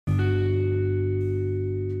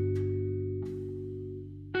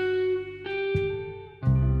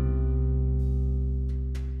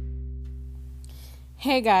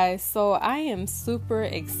Hey guys, so I am super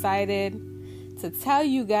excited to tell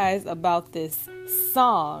you guys about this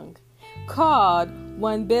song called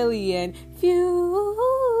 1 Billion Views.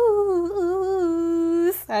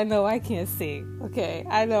 I know I can't sing, okay?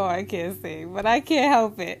 I know I can't sing, but I can't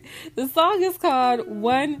help it. The song is called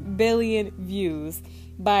 1 Billion Views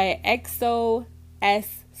by XOSC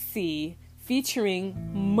featuring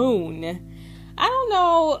Moon. I don't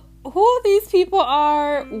know who these people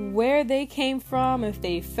are, where they came from, if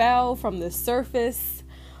they fell from the surface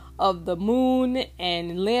of the moon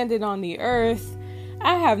and landed on the earth.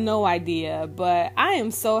 I have no idea, but I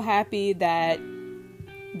am so happy that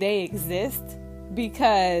they exist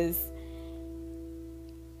because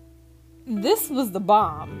this was the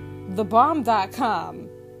bomb. TheBomb.com.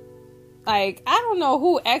 Like, I don't know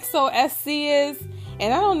who XOSC is,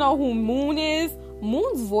 and I don't know who Moon is.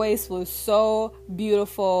 Moon's voice was so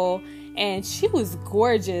beautiful and she was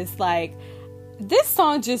gorgeous. Like, this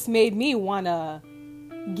song just made me want to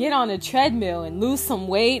get on a treadmill and lose some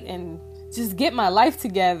weight and just get my life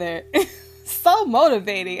together. So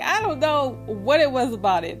motivating. I don't know what it was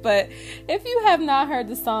about it, but if you have not heard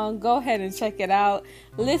the song, go ahead and check it out.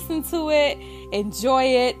 Listen to it, enjoy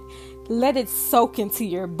it, let it soak into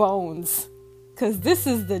your bones, because this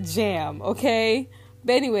is the jam, okay?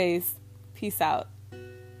 But anyways, peace out.